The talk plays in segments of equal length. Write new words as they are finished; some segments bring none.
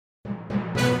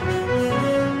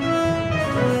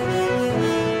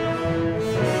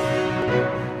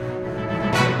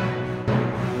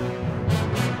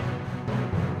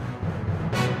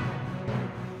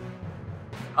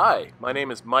Hi, my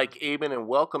name is Mike Aben, and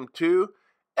welcome to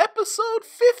episode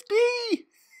 50.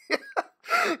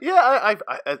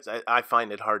 I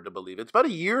find it hard to believe. It's about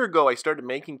a year ago I started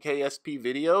making KSP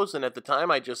videos, and at the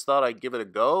time I just thought I'd give it a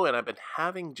go, and I've been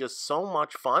having just so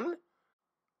much fun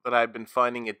that I've been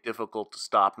finding it difficult to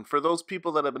stop. And for those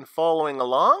people that have been following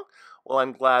along, well,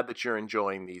 I'm glad that you're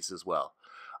enjoying these as well.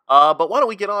 But why don't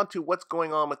we get on to what's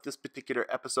going on with this particular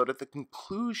episode? At the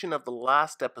conclusion of the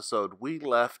last episode, we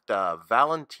left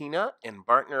Valentina and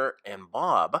Bartner and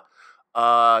Bob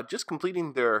just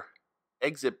completing their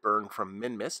exit burn from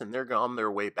Minmus, and they're on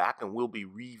their way back, and we'll be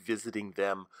revisiting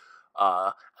them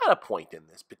at a point in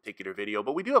this particular video.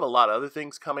 But we do have a lot of other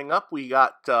things coming up. We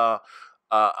got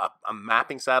a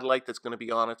mapping satellite that's going to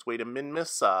be on its way to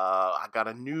Minmus. I got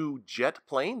a new jet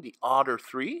plane, the Otter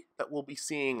 3, that we'll be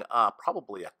seeing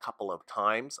probably a couple of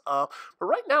times. But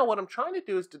right now, what I'm trying to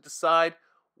do is to decide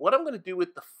what I'm going to do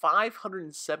with the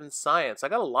 507 science. I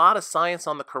got a lot of science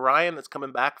on the Kerion that's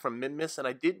coming back from Minmus, and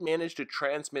I did manage to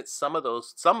transmit some of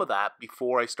that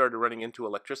before I started running into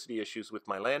electricity issues with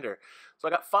my lander. So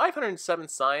I got 507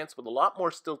 science with a lot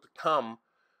more still to come.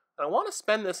 I want to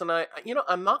spend this, and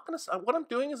I'm not going to. What I'm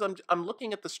doing is I'm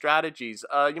looking at the strategies.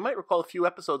 You might recall a few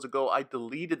episodes ago I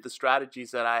deleted the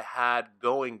strategies that I had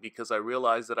going because I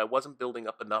realized that I wasn't building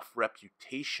up enough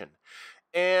reputation.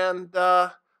 And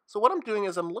so what I'm doing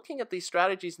is I'm looking at these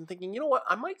strategies and thinking, you know what,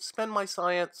 I might spend my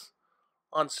science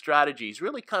on strategies,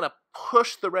 really kind of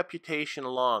push the reputation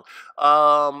along.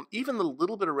 Even the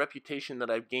little bit of reputation that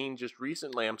I've gained just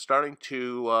recently, I'm starting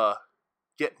to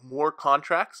get more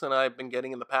contracts than I've been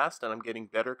getting in the past, and I'm getting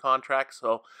better contracts.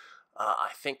 So I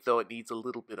think, though, it needs a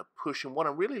little bit of push. And what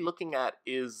I'm really looking at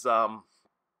is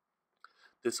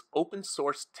this open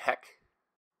source tech.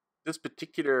 This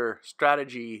particular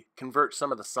strategy converts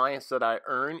some of the science that I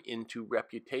earn into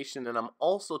reputation, and I'm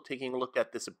also taking a look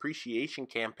at this appreciation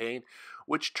campaign,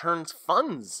 which turns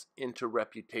funds into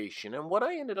reputation. And what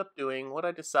I ended up doing, what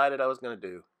I decided I was going to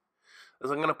do, is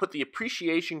I'm going to put the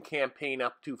appreciation campaign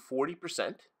up to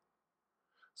 40%.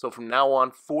 So from now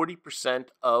on, 40%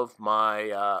 of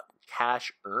my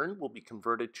cash earned will be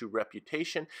converted to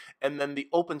reputation. And then the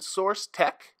open source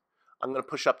tech, I'm going to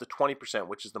push up to 20%,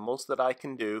 which is the most that I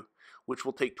can do, which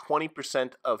will take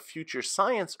 20% of future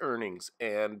science earnings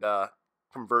and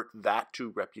convert that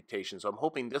to reputation. So I'm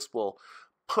hoping this will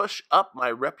push up my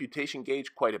reputation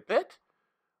gauge quite a bit,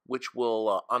 which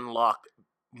will unlock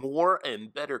more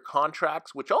and better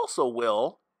contracts, which also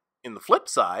will, in the flip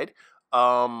side,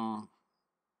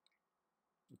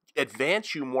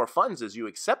 advance you more funds as you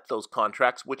accept those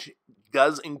contracts, which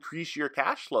does increase your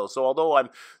cash flow. So although I'm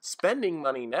spending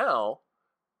money now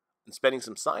and spending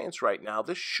some science right now,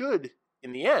 this should,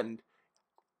 in the end,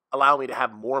 allow me to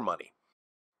have more money.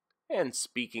 And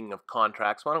speaking of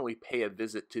contracts, why don't we pay a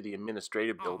visit to the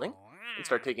administrative building and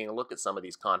start taking a look at some of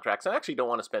these contracts. I actually don't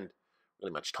want to spend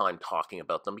really much time talking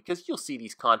about them because you'll see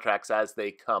these contracts as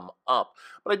they come up.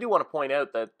 But I do want to point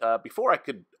out that before I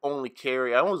could only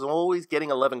carry, I was always getting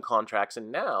 11 contracts,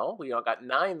 and now I got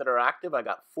 9 that are active. I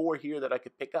got 4 here that I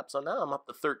could pick up, so now I'm up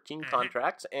to 13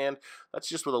 contracts, and that's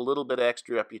just with a little bit of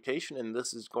extra reputation, and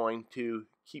this is going to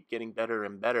keep getting better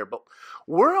and better. But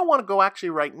where I want to go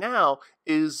actually right now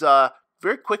is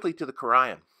very quickly to the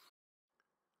Kerion.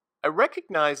 I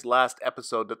recognized last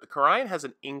episode that the Kerion has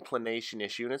an inclination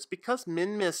issue, and it's because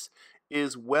Minmus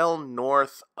is well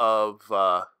north of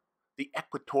the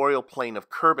equatorial plane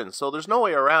of Kerbin, so there's no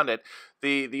way around it.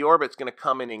 The orbit's going to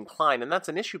come in incline, and that's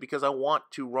an issue because I want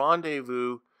to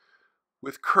rendezvous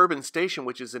with Kerbin Station,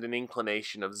 which is at an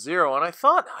inclination of 0, and I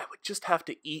thought I would just have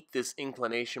to eat this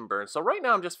inclination burn. So right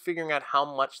now I'm just figuring out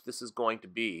how much this is going to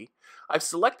be. I've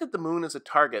selected the moon as a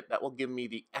target. That will give me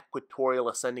the equatorial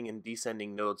ascending and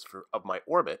descending nodes of my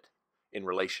orbit in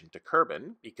relation to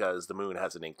Kerbin, because the moon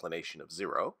has an inclination of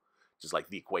 0, just like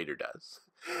the equator does.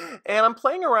 And I'm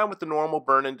playing around with the normal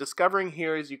burn and discovering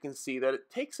here, as you can see, that it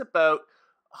takes about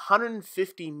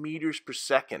 150 meters per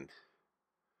second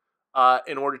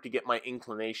in order to get my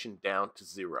inclination down to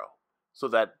 0, so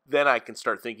that then I can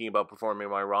start thinking about performing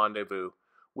my rendezvous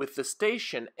with the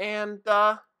station. And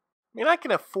I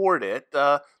can afford it.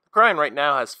 The Kerion right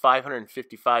now has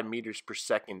 555 meters per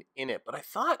second in it, but I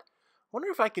thought, wonder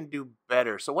if I can do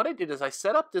better. So what I did is I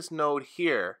set up this node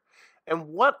here,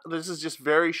 and this is just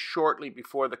very shortly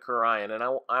before the Kerion, and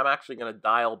I'm actually going to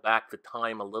dial back the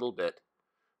time a little bit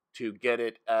to get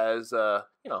it as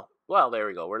well, there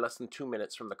we go. We're less than 2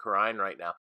 minutes from the Kerion right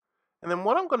now. And then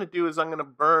what I'm going to do is I'm going to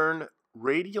burn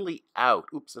radially out.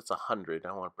 Oops, that's 100. I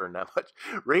don't want to burn that much.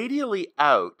 Radially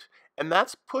out. And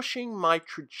that's pushing my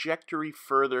trajectory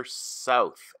further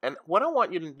south. And what I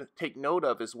want you to take note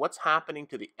of is what's happening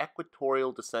to the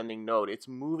equatorial descending node. It's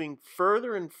moving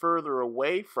further and further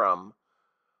away from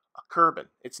a Kerbin.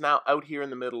 It's now out here in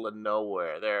the middle of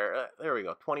nowhere. There we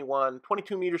go.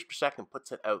 22 meters per second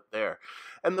puts it out there.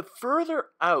 And the further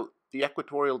out the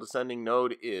equatorial descending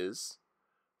node is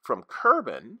from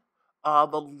Kerbin,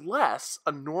 the less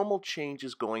a normal change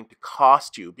is going to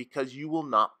cost you, because you will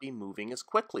not be moving as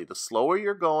quickly. The slower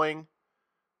you're going,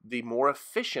 the more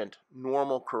efficient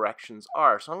normal corrections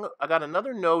are. So I got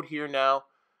another node here now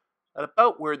at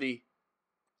about where the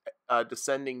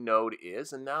descending node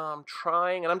is, and now I'm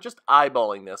trying, and I'm just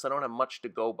eyeballing this. I don't have much to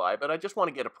go by, but I just want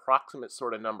to get approximate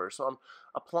sort of numbers. So I'm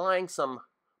applying some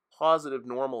positive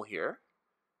normal here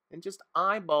and just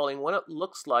eyeballing what it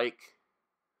looks like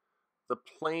the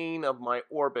plane of my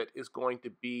orbit is going to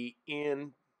be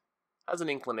in, has an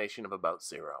inclination of about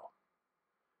 0.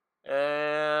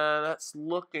 And that's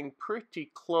looking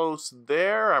pretty close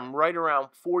there. I'm right around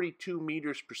 42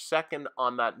 meters per second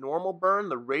on that normal burn.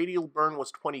 The radial burn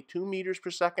was 22 meters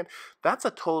per second. That's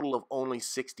a total of only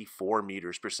 64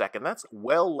 meters per second. That's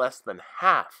well less than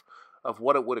half of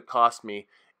what it would have cost me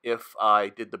if I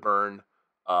did the burn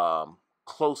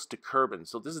close to Kerbin.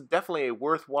 So this is definitely a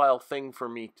worthwhile thing for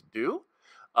me to do.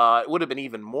 It would have been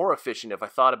even more efficient if I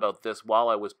thought about this while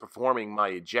I was performing my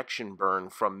ejection burn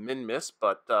from Min-Miss,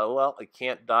 but well, I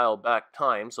can't dial back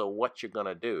time, so what you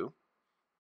gonna do?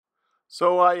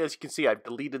 So as you can see, I've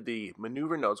deleted the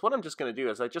maneuver nodes. What I'm just going to do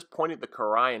is I just pointed the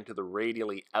Kerion to the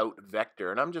radially out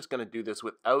vector, and I'm just going to do this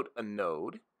without a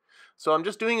node. So I'm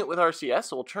just doing it with RCS,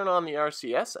 so we'll turn on the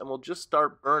RCS and we'll just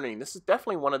start burning. This is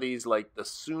definitely one of these, like, the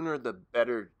sooner the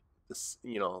better,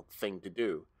 thing to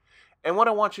do. And what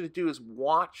I want you to do is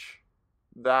watch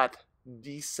that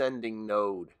descending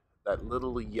node, that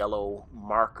little yellow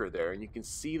marker there, and you can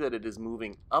see that it is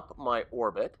moving up my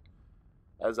orbit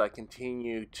as I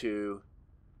continue to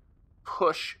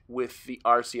push with the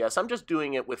RCS. I'm just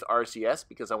doing it with RCS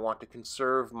because I want to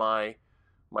conserve my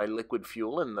liquid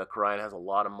fuel, and the Kerion has a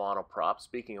lot of monoprop.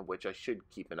 Speaking of which, I should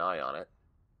keep an eye on it.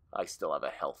 I still have a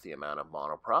healthy amount of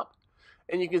monoprop.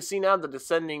 And you can see now the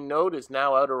descending node is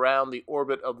now out around the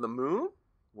orbit of the moon.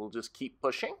 We'll just keep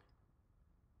pushing.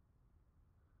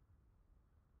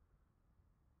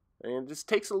 And this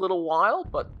takes a little while,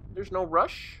 but there's no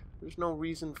rush. There's no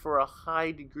reason for a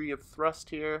high degree of thrust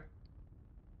here.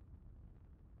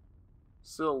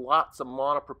 Still lots of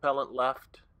monopropellant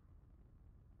left.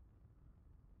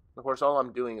 Of course, all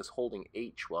I'm doing is holding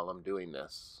H while I'm doing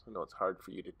this. I know it's hard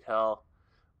for you to tell.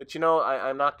 But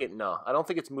I'm not getting, no, I don't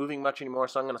think it's moving much anymore,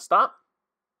 so I'm going to stop.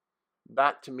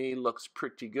 That to me looks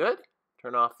pretty good.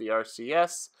 Turn off the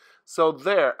RCS. So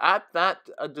there, at that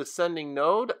descending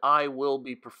node, I will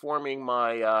be performing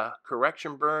my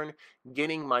correction burn,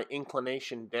 getting my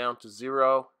inclination down to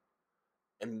 0,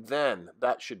 and then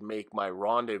that should make my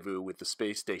rendezvous with the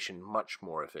space station much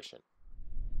more efficient.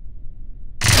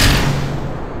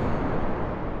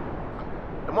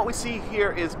 And what we see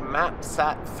here is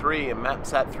MapSat-3, and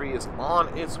MapSat-3 is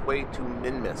on its way to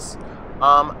Min-Miss.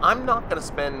 I'm not going to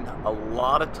spend a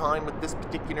lot of time with this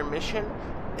particular mission,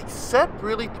 except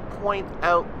really to point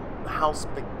out how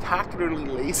spectacularly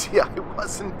lazy I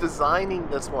was in designing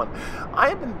this one. I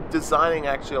have been designing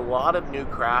actually a lot of new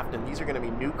craft, and these are going to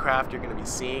be new craft you're going to be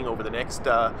seeing over the next 2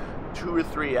 or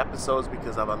 3 episodes,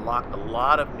 because I've unlocked a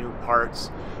lot of new parts.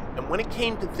 And when it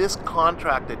came to this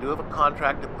contract, I do have a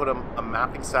contract to put a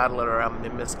mapping satellite around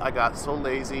Min-Miss. I got so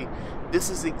lazy. This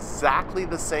is exactly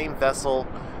the same vessel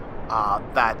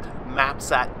that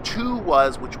MapSat-2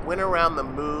 was, which went around the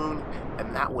moon,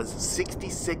 and that was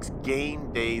 66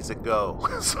 game days ago.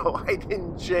 So I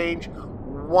didn't change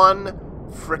one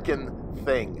frickin'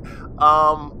 thing,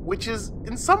 which is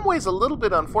in some ways a little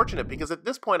bit unfortunate, because at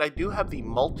this point I do have the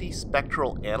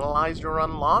multispectral analyzer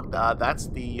unlocked. That's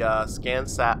the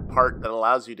ScanSat part that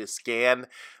allows you to scan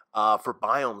for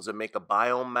biomes and make a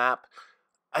biome map.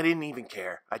 I didn't even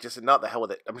care. I just said, not the hell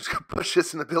with it. I'm just going to push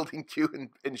this in the building queue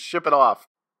and ship it off.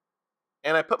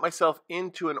 And I put myself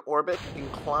into an orbit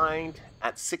inclined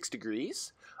at 6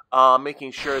 degrees,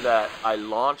 making sure that I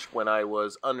launched when I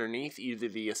was underneath either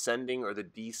the ascending or the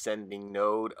descending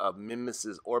node of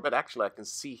Min-Miss's orbit. Actually, I can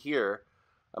see here,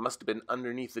 I must have been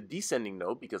underneath the descending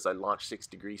node because I launched 6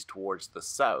 degrees towards the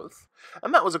south.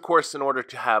 And that was, of course, in order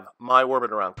to have my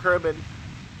orbit around Kerbin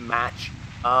match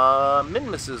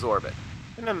Min-Miss's orbit.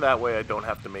 And then that way I don't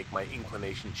have to make my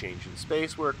inclination change in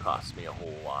space, where it costs me a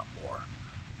whole lot more.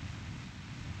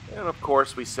 And of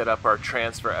course we set up our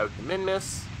transfer out to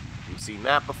Min-Miss. You've seen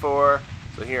that before.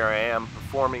 So here I am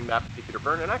performing that particular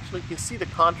burn, and actually you can see the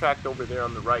contract over there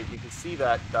on the right. You can see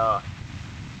that I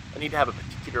need to have a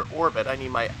particular orbit. I need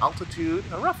my altitude,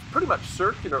 a rough, pretty much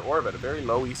circular orbit, a very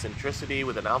low eccentricity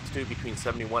with an altitude between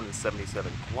 71 and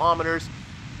 77 kilometers,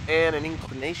 and an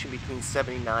inclination between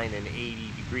 79 and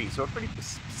 80 degrees. So a pretty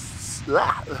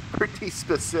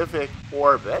specific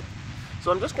orbit.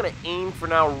 So I'm just going to aim for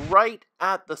now right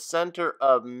at the center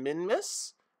of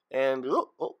Minmus, and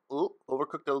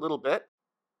overcooked a little bit.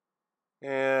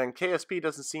 And KSP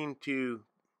doesn't seem to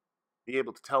be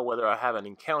able to tell whether I have an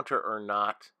encounter or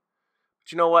not.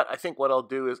 But you know what? I think what I'll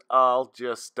do is I'll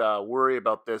just worry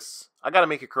about this. I got to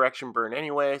make a correction burn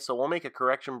anyway, so we'll make a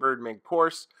correction burn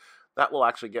mid-course. That will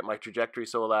actually get my trajectory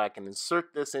so that I can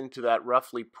insert this into that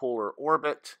roughly polar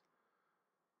orbit.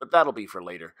 But that'll be for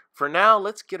later. For now,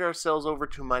 let's get ourselves over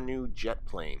to my new jet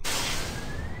plane.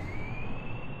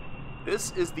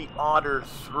 This is the Otter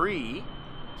 3,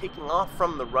 taking off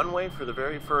from the runway for the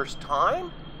very first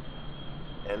time.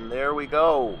 And there we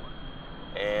go.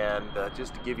 And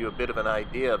just to give you a bit of an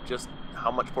idea of just how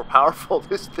much more powerful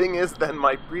this thing is than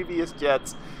my previous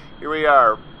jets, here we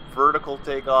are, vertical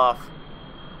takeoff.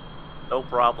 No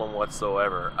problem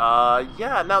whatsoever.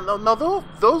 Yeah, now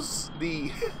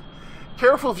the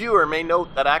careful viewer may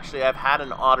note that actually I've had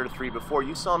an Otter 3 before.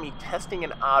 You saw me testing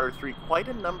an Otter 3 quite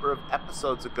a number of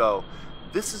episodes ago.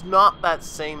 This is not that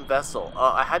same vessel.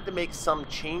 I had to make some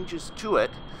changes to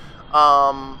it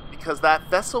because that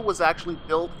vessel was actually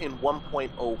built in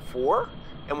 1.04.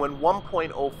 And when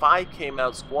 1.05 came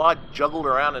out, Squad juggled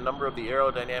around a number of the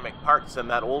aerodynamic parts, and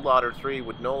that old Otter 3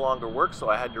 would no longer work, so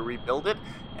I had to rebuild it,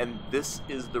 and this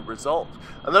is the result.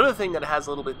 Another thing that has a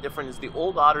little bit different is the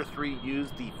old Otter 3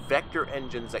 used the vector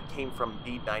engines that came from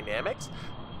B Dynamics.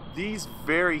 These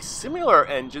very similar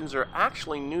engines are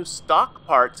actually new stock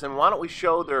parts, and why don't we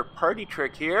show their party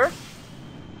trick here?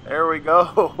 There we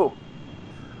go.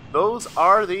 Those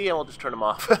are the, and we'll just turn them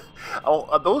off.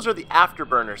 Those are the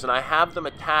afterburners, and I have them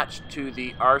attached to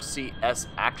the RCS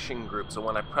action group. So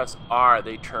when I press R,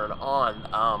 they turn on.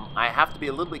 I have to be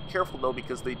a little bit careful though,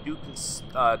 because they do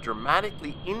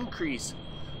dramatically increase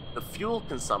the fuel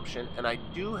consumption, and I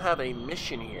do have a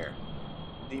mission here.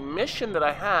 The mission that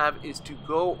I have is to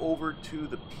go over to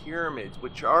the pyramids,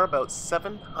 which are about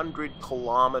 700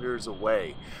 kilometers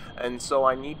away. And so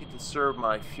I need to conserve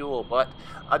my fuel. But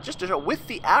just to show, with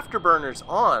the afterburners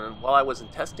on, while I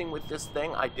wasn't testing with this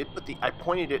thing, I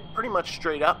pointed it pretty much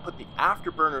straight up, put the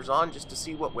afterburners on just to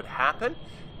see what would happen.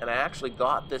 And I actually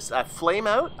got this flame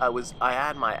out. I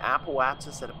had my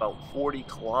apoapsis at about 40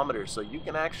 kilometers. So you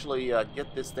can actually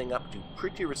get this thing up to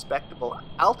pretty respectable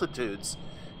altitudes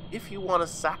if you want to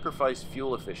sacrifice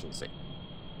fuel efficiency.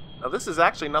 Now this is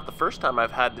actually not the first time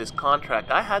I've had this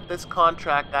contract. I had this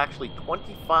contract actually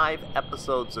 25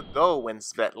 episodes ago when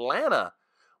Svetlana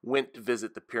went to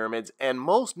visit the pyramids, and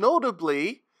most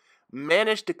notably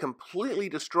managed to completely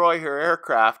destroy her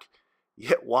aircraft,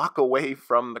 yet walk away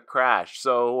from the crash.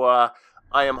 So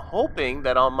I am hoping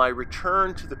that on my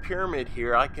return to the pyramid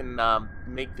here, I can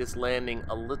make this landing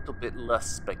a little bit less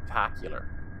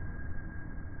spectacular.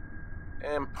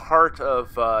 And part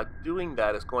of doing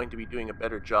that is going to be doing a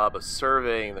better job of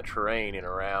surveying the terrain in and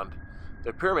around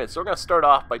the pyramids. So we're going to start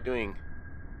off by doing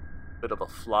a bit of a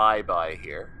flyby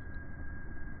here.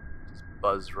 Just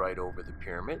buzz right over the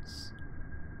pyramids.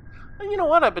 And you know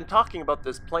what? I've been talking about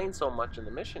this plane so much, and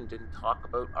the mission didn't talk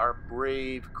about our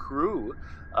brave crew.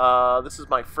 This is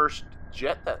my first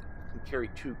jet that can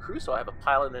carry 2 crew, so I have a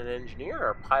pilot and an engineer.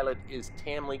 Our pilot is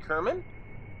Tamley Kerman,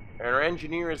 and our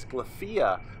engineer is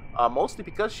Glafia. Mostly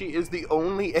because she is the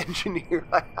only engineer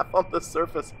I have on the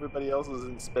surface. Everybody else is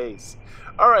in space.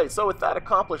 Alright, so with that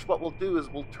accomplished, what we'll do is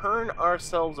we'll turn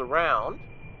ourselves around.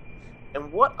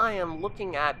 And what I am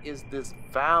looking at is this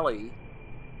valley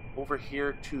over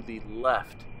here to the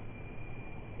left.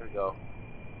 There we go.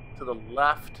 To the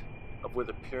left of where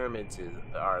the pyramids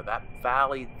are. That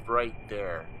valley right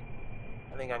there.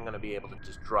 I think I'm going to be able to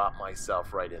just drop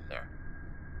myself right in there.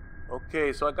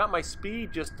 Okay, so I got my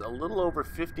speed just a little over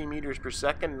 50 meters per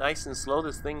second, nice and slow.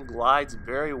 This thing glides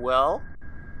very well.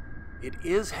 It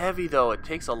is heavy though, it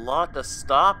takes a lot to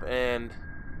stop, and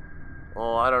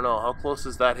oh, I don't know, how close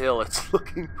is that hill? It's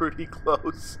looking pretty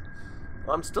close.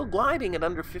 I'm still gliding at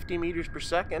under 50 meters per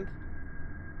second.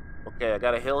 Okay, I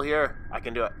got a hill here, I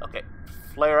can do it. Okay,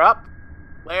 flare up,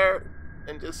 flare,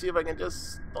 and just see if I can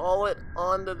just stall it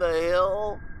onto the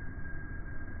hill.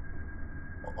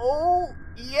 Oh,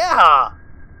 yeah!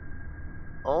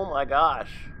 Oh my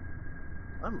gosh.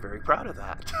 I'm very proud of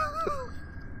that.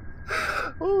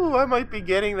 Ooh, I might be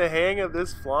getting the hang of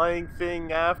this flying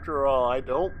thing after all. I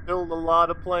don't build a lot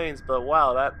of planes, but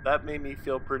wow, that made me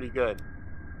feel pretty good.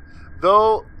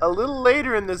 Though a little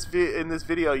later in this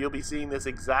video, you'll be seeing this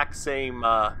exact same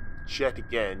jet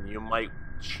again. You might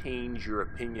change your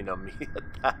opinion on me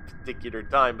at that particular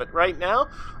time. But right now,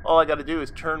 all I got to do is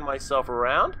turn myself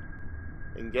around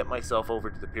and get myself over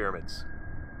to the pyramids.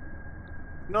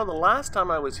 You know, the last time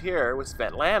I was here with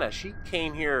Svetlana, she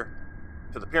came here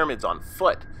to the pyramids on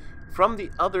foot from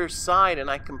the other side, and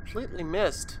I completely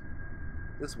missed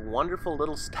this wonderful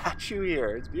little statue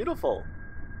here. It's beautiful.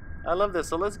 I love this.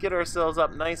 So let's get ourselves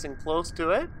up nice and close to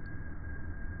it.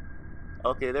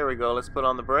 Okay, there we go. Let's put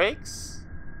on the brakes.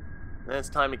 Then it's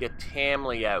time to get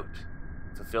Tamley out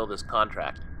to fill this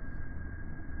contract.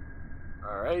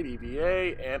 Alright,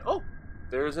 EVA, and oh!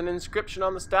 There's an inscription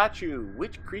on the statue.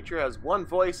 Which creature has one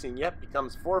voice and yet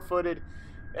becomes 4-footed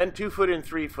and 2-footed and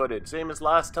 3-footed? Same as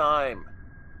last time.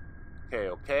 Okay,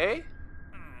 okay.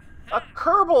 A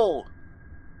Kerbin!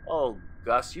 Oh,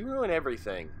 Gus, you ruin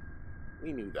everything.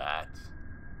 We knew that.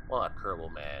 Well, not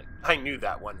Kerbin, man. I knew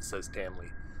that one, says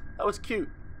Tamley. That was cute.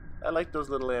 I like those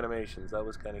little animations. That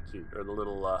was kind of cute. Or the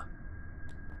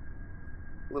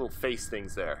little face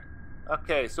things there.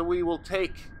 Okay, so we will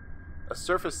take a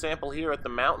surface sample here at the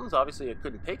mountains. Obviously, I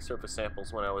couldn't take surface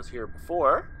samples when I was here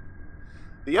before.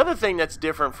 The other thing that's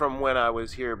different from when I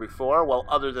was here before, well,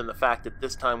 other than the fact that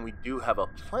this time we do have a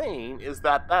plane, is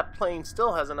that that plane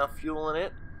still has enough fuel in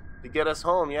it to get us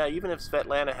home. Yeah, even if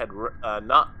Svetlana had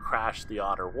not crashed the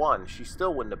Otter 1, she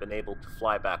still wouldn't have been able to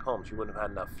fly back home. She wouldn't have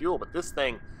had enough fuel, but this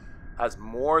thing has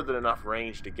more than enough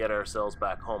range to get ourselves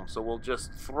back home. So we'll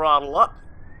just throttle up,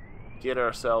 get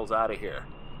ourselves out of here.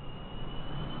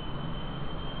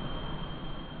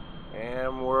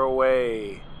 And we're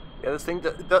away. Yeah, this thing,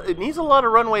 it needs a lot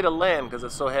of runway to land because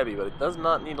it's so heavy, but it does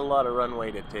not need a lot of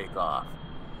runway to take off.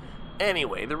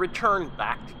 Anyway, the return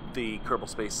back to the Kerbal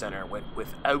Space Center went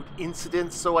without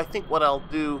incident, so I think what I'll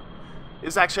do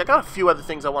is actually, I got a few other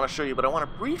things I want to show you, but I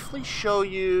want to briefly show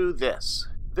you this.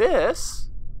 This,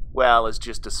 well, is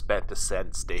just a spent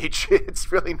ascent stage.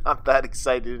 It's really not that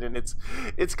exciting, and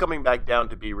it's coming back down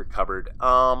to be recovered.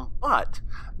 But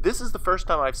this is the first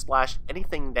time I've splashed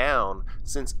anything down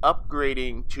since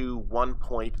upgrading to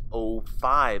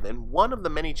 1.05, and one of the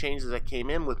many changes that came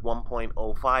in with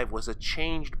 1.05 was a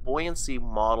changed buoyancy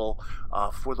model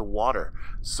for the water.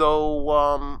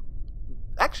 So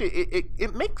actually,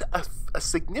 it makes a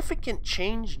significant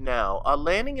change now.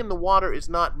 Landing in the water is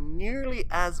not nearly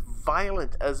as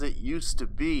violent as it used to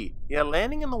be. Yeah,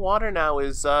 landing in the water now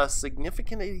is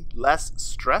significantly less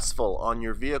stressful on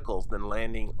your vehicles than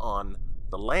landing on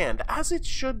the land, as it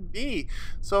should be.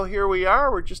 So here we are.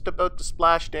 We're just about to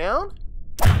splash down.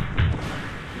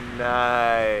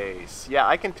 Nice. Yeah,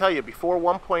 I can tell you, before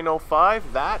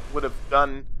 1.05, that would have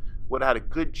had a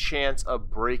good chance of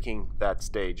breaking that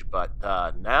stage, but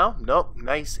now, nope,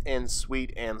 nice and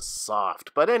sweet and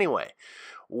soft. But anyway,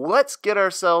 let's get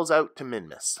ourselves out to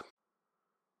Minmus.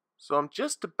 So I'm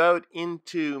just about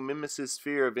into Minmus's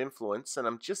sphere of influence, and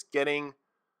I'm just getting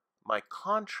my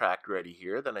contract ready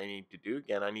here that I need to do.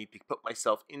 Again, I need to put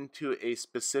myself into a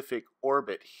specific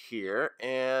orbit here,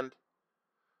 and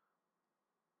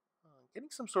I'm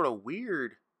getting some sort of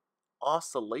weird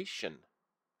oscillation.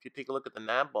 If you take a look at the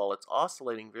nav ball, it's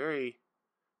oscillating very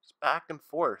just back and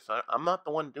forth. I'm not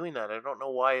the one doing that. I don't know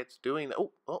why it's doing that.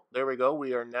 Oh, there we go.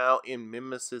 We are now in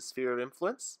Minmus's sphere of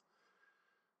influence.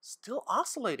 Still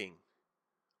oscillating.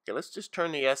 Okay, let's just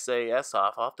turn the SAS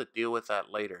off. I'll have to deal with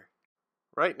that later.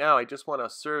 Right now, I just want to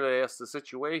survey the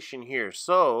situation here.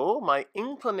 So, my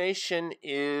inclination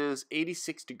is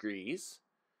 86 degrees.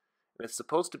 It's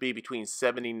supposed to be between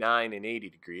 79 and 80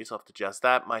 degrees. I'll have to adjust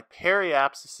that. My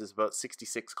periapsis is about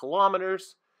 66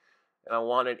 kilometers. And I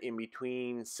want it in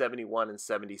between 71 and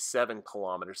 77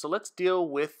 kilometers. So let's deal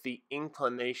with the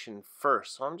inclination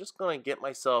first. So I'm just going to get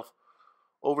myself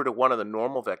over to one of the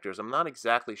normal vectors. I'm not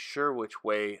exactly sure which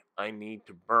way I need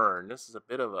to burn. This is a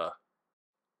bit of a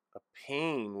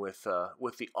pain with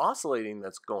the oscillating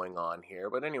that's going on here.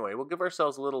 But anyway, we'll give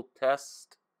ourselves a little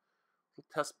test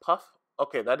puff.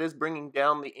 Okay, that is bringing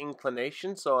down the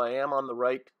inclination, so I am on the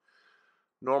right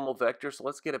normal vector. So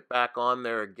let's get it back on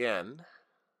there again.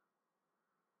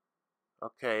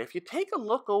 Okay, if you take a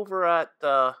look over at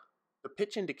the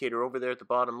pitch indicator over there at the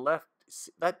bottom left,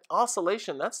 that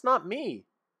oscillation, that's not me.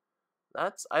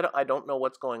 I don't know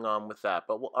what's going on with that,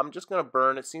 but I'm just going to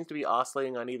burn. It seems to be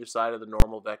oscillating on either side of the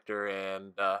normal vector,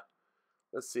 and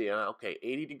let's see. Okay,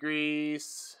 80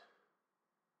 degrees.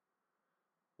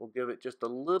 We'll give it just a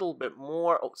little bit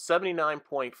more. Oh,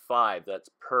 79.5. That's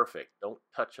perfect. Don't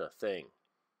touch a thing.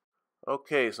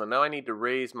 Okay, so now I need to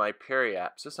raise my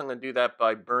periapsis. I'm going to do that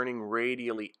by burning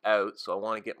radially out. So I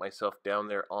want to get myself down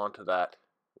there onto that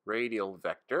radial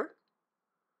vector.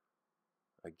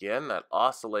 again, that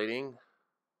oscillating.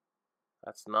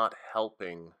 That's not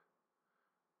helping.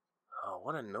 Oh,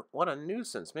 what a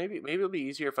nuisance. Maybe it'll be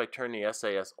easier if I turn the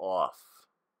SAS off.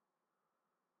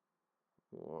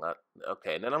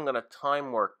 Okay, and then I'm going to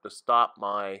time work to stop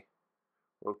my...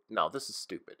 No, this is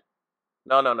stupid.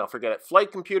 No, forget it.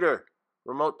 Flight computer.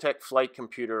 Remote Tech flight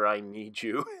computer, I need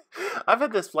you. I've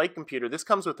had this flight computer. This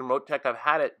comes with Remote Tech. I've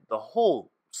had it the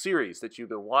whole series that you've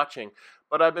been watching,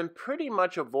 but I've been pretty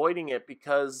much avoiding it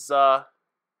because...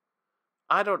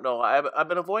 I don't know. I've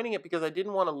been avoiding it because I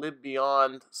didn't want to live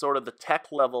beyond sort of the tech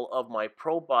level of my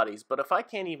probe bodies. But if I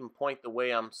can't even point the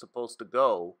way I'm supposed to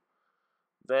go,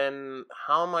 then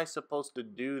how am I supposed to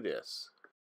do this?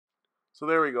 So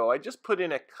there we go. I just put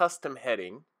in a custom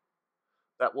heading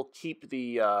that will keep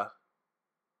the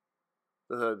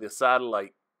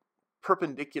satellite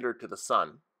perpendicular to the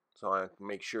sun. So I can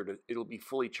make sure that it'll be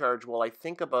fully charged while I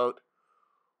think about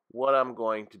what I'm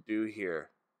going to do here.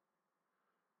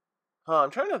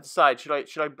 I'm trying to decide, I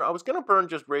was going to burn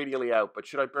just radially out, but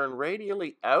should I burn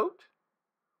radially out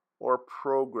or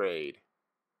prograde?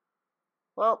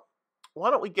 Well, why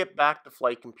don't we get back to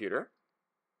flight computer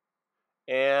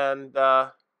and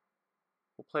we'll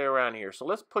play around here. So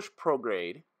let's push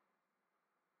prograde.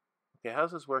 Okay,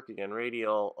 how's this work again?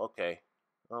 Radial, okay.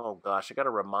 Oh gosh, I got to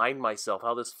remind myself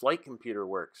how this flight computer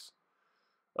works.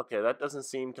 Okay, that doesn't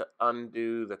seem to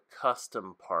undo the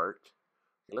custom part.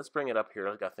 Let's bring it up here.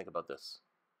 I gotta think about this.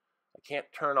 I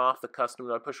can't turn off the custom.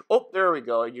 I push. Oh, there we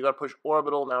go. You gotta push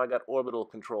orbital. Now I got orbital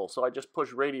control. So I just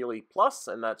push radially plus,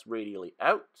 and that's radially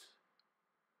out.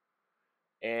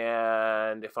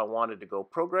 And if I wanted to go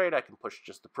prograde, I can push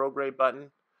just the prograde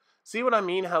button. See what I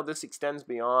mean? How this extends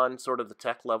beyond sort of the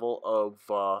tech level of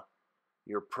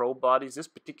your probe bodies. This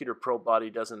particular probe body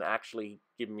doesn't actually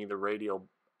give me the radial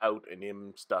out and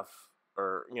in stuff,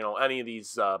 or any of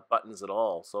these buttons at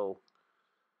all. So.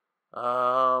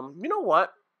 You know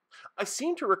what? I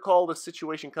seem to recall this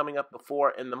situation coming up before,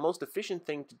 and the most efficient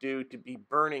thing to do to be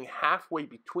burning halfway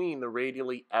between the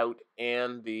radially out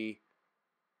and the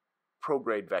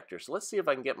prograde vector. So let's see if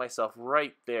I can get myself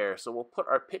right there. So we'll put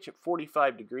our pitch at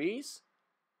 45 degrees.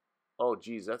 Oh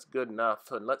geez, that's good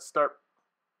enough. And let's start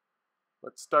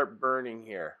burning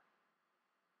here.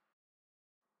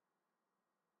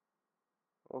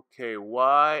 Okay,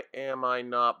 why am I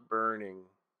not burning?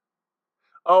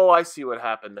 Oh, I see what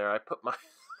happened there. I put my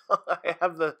I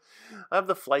have the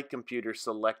flight computer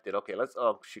selected. Okay,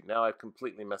 oh shoot, now I've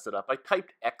completely messed it up. I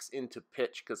typed X into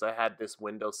pitch because I had this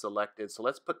window selected. So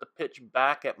let's put the pitch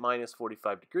back at minus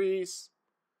 45 degrees.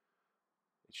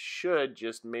 It should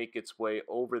just make its way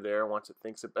over there once it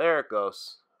thinks it. There it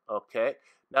goes. Okay,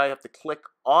 now I have to click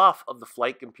off of the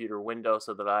flight computer window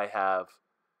so that I have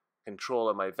control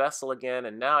of my vessel again.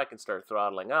 And now I can start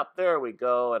throttling up. There we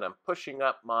go. And I'm pushing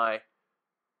up my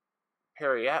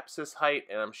periapsis height,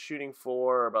 and I'm shooting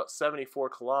for about 74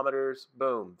 kilometers.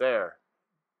 Boom, there,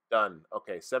 done.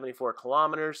 Okay, 74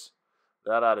 kilometers,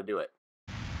 that ought to do it.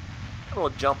 And we'll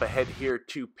jump ahead here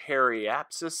to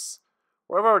periapsis,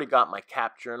 where I've already got my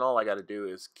capture, and all I got to do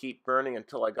is keep burning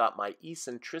until I got my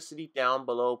eccentricity down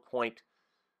below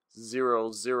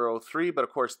 0.003, but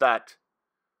of course that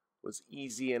was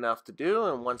easy enough to do,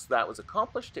 and once that was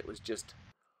accomplished, it was just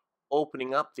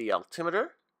opening up the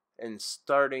altimeter and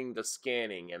starting the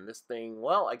scanning. And this thing,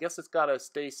 well, I guess it's got to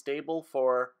stay stable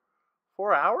for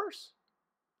 4 hours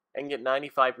and get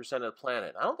 95% of the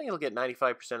planet. I don't think it'll get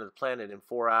 95% of the planet in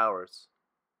 4 hours.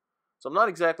 So I'm not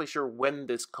exactly sure when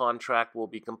this contract will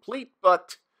be complete,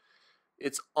 but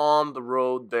it's on the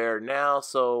road there now,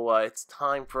 so it's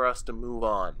time for us to move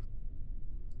on.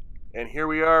 And here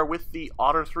we are with the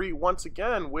Otter 3 once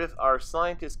again with our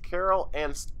scientists Carol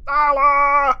and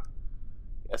Stala!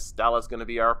 Yes, Stella's going to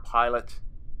be our pilot.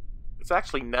 It's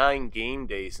actually 9 game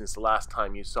days since the last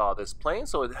time you saw this plane,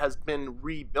 so it has been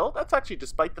rebuilt. That's actually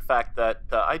despite the fact that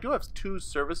I do have 2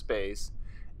 service bays,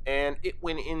 and it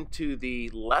went into the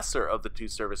lesser of the 2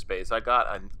 service bays. I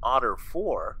got an Otter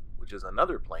 4, which is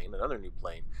another plane, another new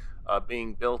plane,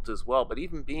 being built as well. But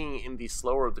even being in the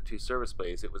slower of the 2 service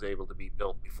bays, it was able to be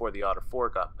built before the Otter 4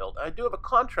 got built. I do have a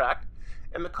contract,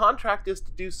 and the contract is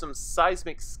to do some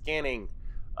seismic scanning.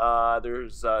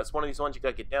 It's one of these ones you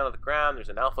gotta get down to the ground. There's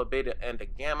an alpha, beta, and a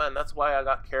gamma, and that's why I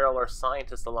got Carol, our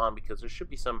scientist, along, because there should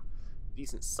be some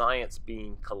decent science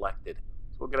being collected.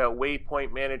 So we'll get our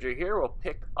waypoint manager here. We'll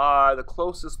pick the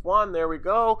closest one. There we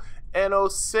go.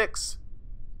 NO6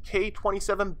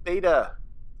 K27 beta.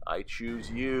 I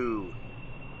choose you.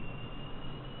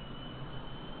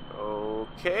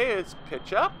 Okay, let's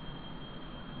pitch up.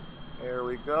 There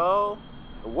we go.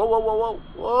 Whoa, whoa, whoa, whoa,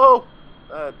 whoa!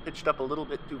 Pitched up a little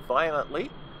bit too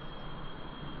violently.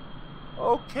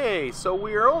 Okay, so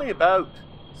we are only about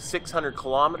 600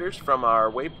 kilometers from our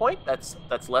waypoint.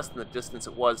 That's less than the distance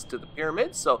it was to the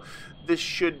pyramids, so this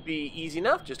should be easy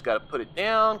enough. Just got to put it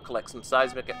down, collect some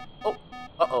seismic. Oh,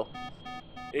 uh-oh.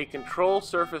 A control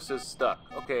surface is stuck.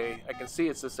 Okay, I can see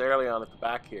it's this area on at the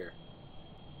back here.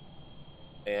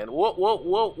 And whoa, whoa,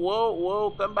 whoa, whoa,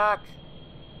 whoa, come back.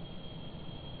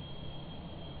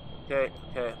 Okay,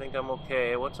 I think I'm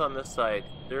okay. What's on this side?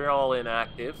 They're all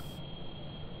inactive.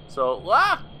 So,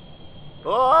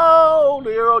 oh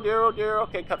dear, oh dear, oh dear.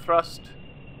 Okay, cut thrust.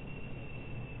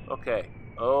 Okay.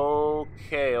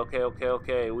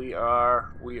 Okay. We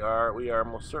are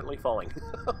most certainly falling.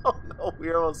 Oh no, we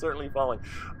are most certainly falling.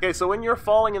 Okay, so when you're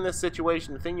falling in this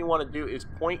situation, the thing you want to do is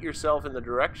point yourself in the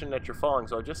direction that you're falling.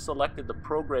 So I just selected the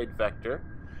prograde vector.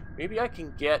 Maybe I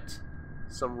can get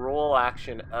some roll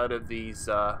action out of these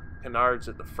canards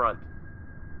at the front.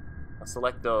 I'll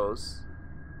select those.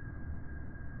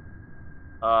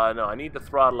 No, I need to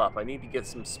throttle up. I need to get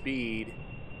some speed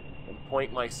and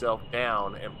point myself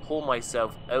down and pull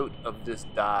myself out of this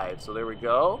dive. So there we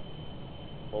go.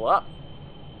 Pull up.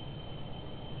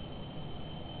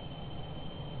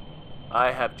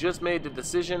 I have just made the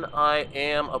decision. I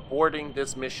am aborting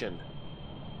this mission.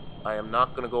 I am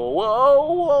not going to go,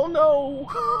 whoa, oh no.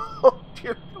 Oh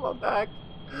dear, come on back.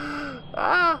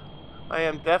 I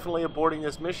am definitely aborting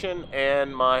this mission,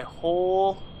 and my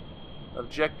whole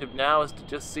objective now is to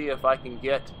just see if I can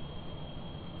get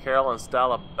Carol and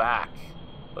Stella back.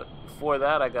 But before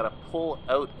that, I gotta pull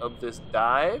out of this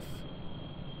dive.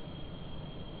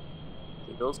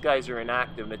 Okay, those guys are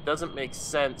inactive, and it doesn't make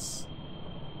sense.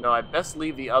 No, I best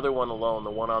leave the other one alone, the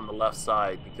one on the left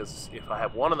side, because if I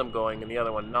have one of them going and the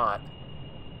other one not,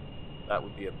 that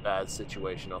would be a bad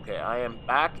situation. Okay, I am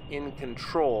back in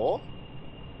control,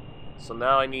 so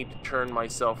now I need to turn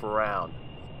myself around.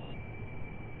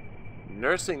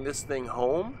 Nursing this thing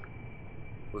home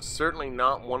was certainly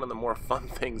not one of the more fun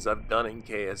things I've done in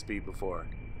KSP before.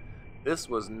 This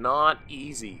was not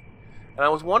easy. And I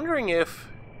was wondering if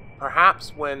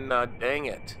perhaps when Dang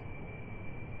It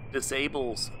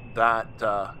disables that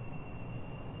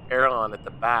Kerion at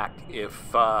the back,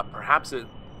 if perhaps it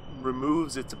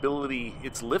removes its ability,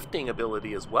 its lifting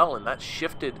ability as well, and that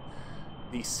shifted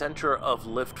the center of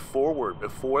lift forward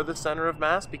before the center of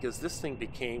mass, because this thing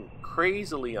became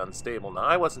crazily unstable. Now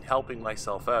I wasn't helping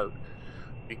myself out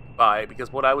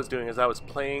because what I was doing is I was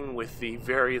playing with the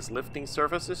various lifting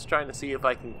surfaces, trying to see if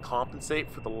I can compensate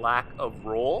for the lack of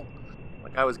roll.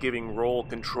 Like I was giving roll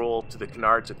control to the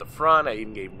canards at the front. I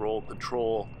even gave roll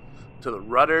control to the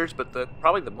rudders, but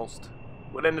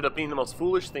what ended up being the most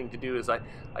foolish thing to do is I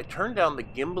turned down the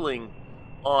gimbaling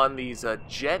on these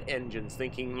jet engines,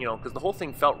 thinking, you know, because the whole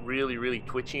thing felt really, really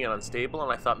twitchy and unstable,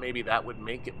 and I thought maybe that would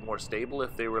make it more stable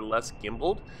if they were less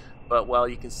gimbaled. But, well,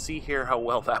 you can see here how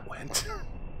well that went.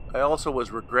 I also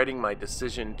was regretting my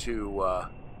decision to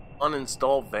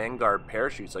uninstall Vanguard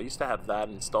parachutes. I used to have that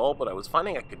installed, but I was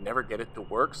finding I could never get it to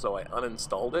work, so I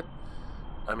uninstalled it.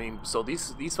 I mean, so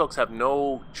these folks have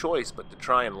no choice but to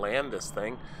try and land this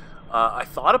thing. I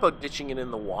thought about ditching it in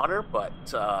the water, but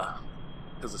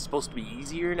because it's supposed to be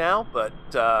easier now, but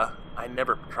I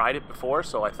never tried it before,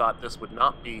 so I thought this would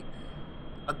not be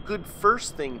a good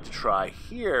first thing to try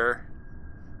here.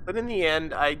 But in the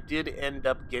end, I did end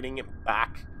up getting it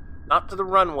back, not to the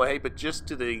runway, but just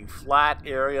to the flat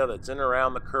area that's in and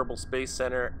around the Kerbal Space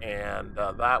Center, and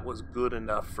that was good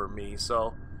enough for me.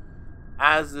 So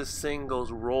as this thing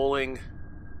goes rolling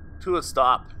to a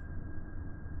stop,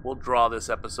 we'll draw this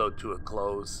episode to a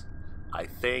close. I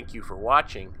thank you for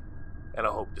watching, and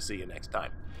I hope to see you next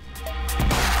time.